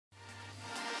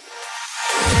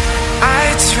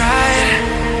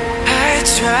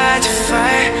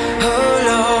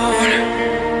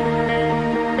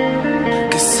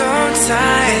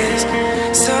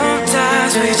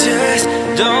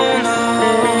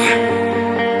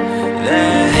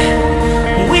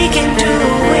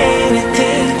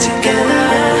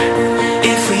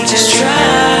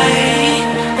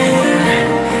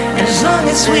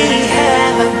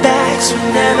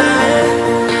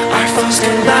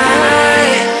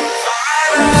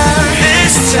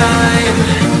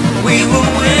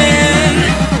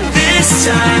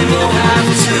time we'll have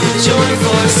to join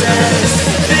forces.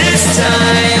 This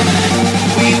time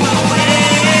we will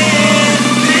win.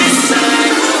 This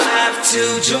time we'll have to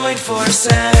join forces.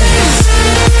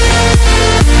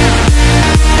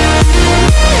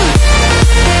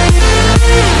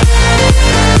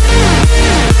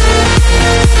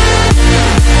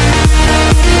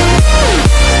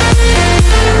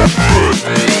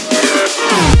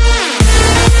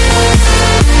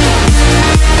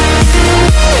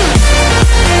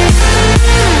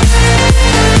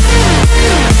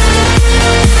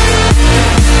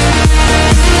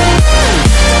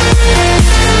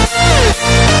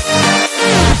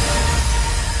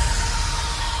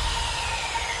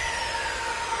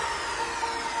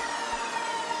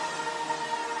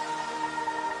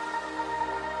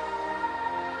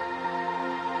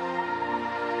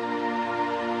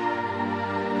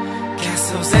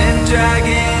 Castles and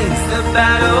dragons, the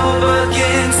battle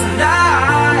begins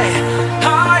tonight.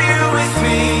 Are you with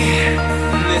me?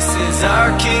 This is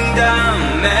our kingdom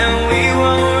and we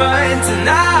won't run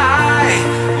tonight.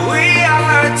 We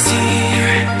are a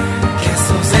team.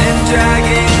 Castles and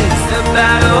dragons, the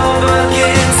battle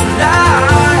begins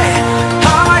tonight.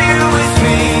 Are you with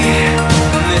me?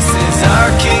 This is our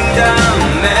kingdom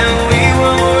and we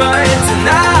won't run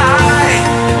tonight.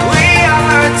 We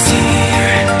are a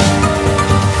team.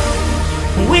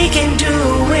 We can do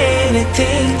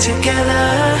anything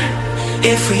together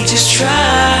if we just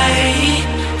try.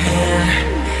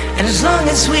 And as long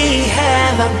as we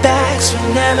have our backs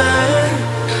whenever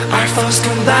our foes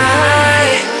come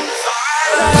by,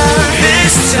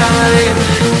 this time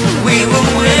we will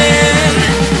win.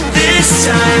 This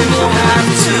time we'll have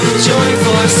to join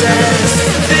forces.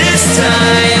 This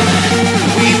time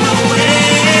we will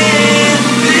win.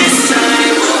 This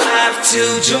time we'll have to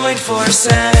join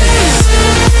forces.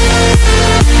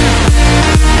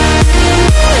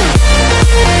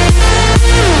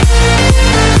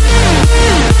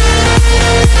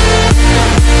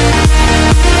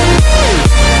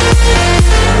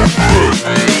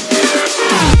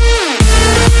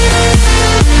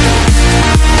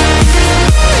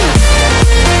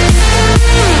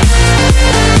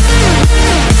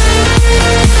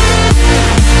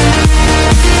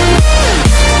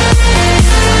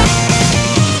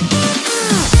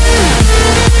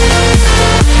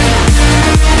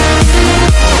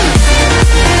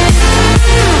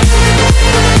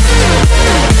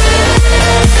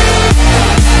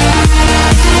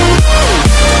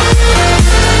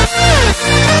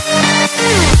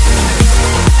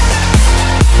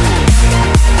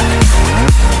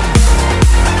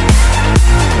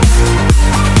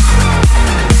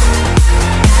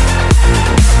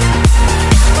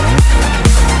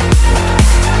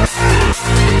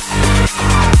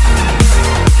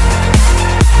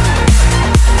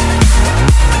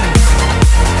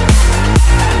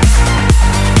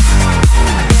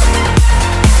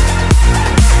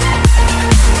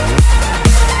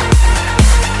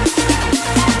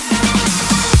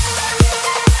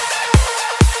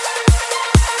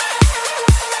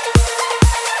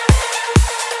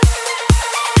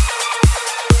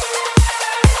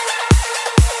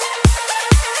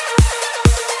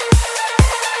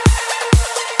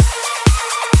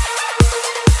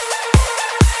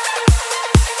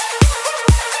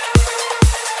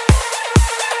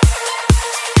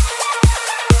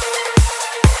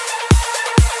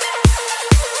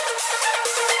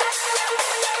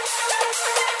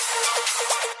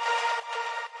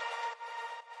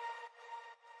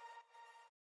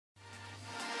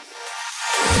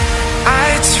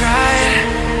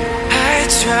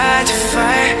 Tried to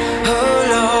fight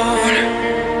alone,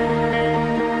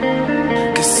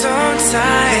 'cause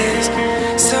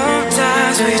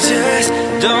sometimes we just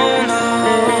don't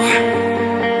know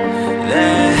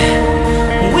that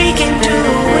we can do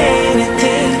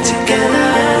anything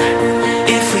together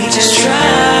if we just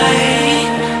try.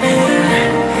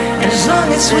 And as long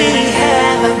as we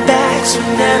have our backs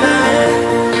whenever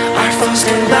our foes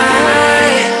come by,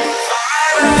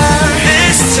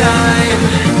 this time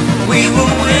we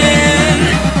will win.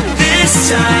 This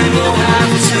time we'll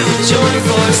have to join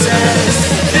forces.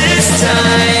 This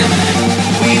time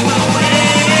we will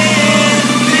win.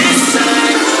 This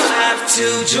time we'll have to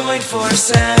join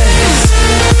forces.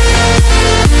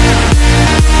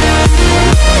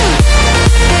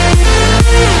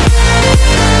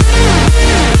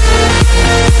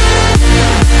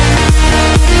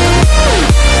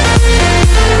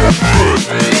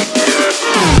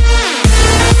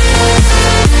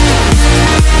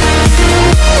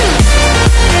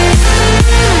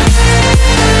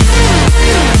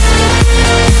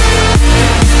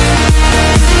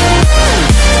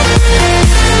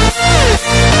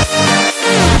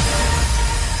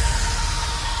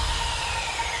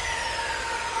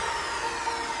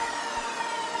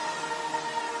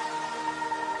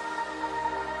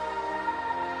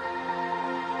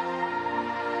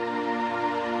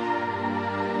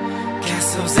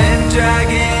 Castles and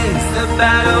dragons, the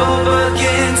battle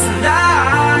begins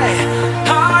tonight.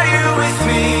 Are you with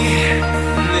me?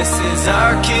 This is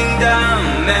our kingdom,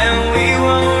 and we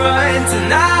won't run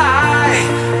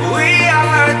tonight. We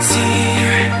are a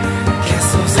team.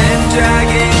 Castles and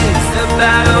dragons, the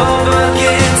battle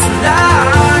begins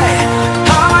tonight.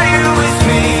 Are you with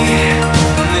me?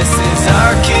 This is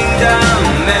our kingdom,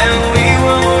 and we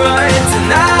won't run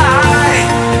tonight.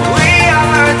 We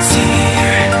are a team.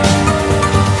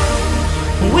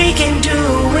 We can do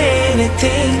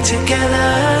anything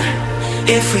together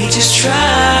if we just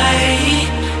try.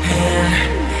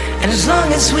 And as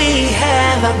long as we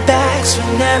have our backs,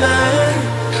 whenever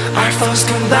our foes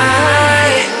come by,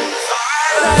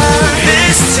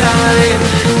 this time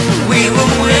we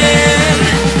will win.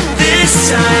 This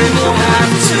time we'll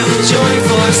have to join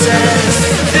forces.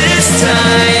 This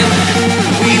time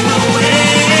we will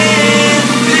win.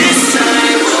 This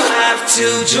time we'll have to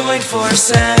join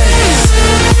forces.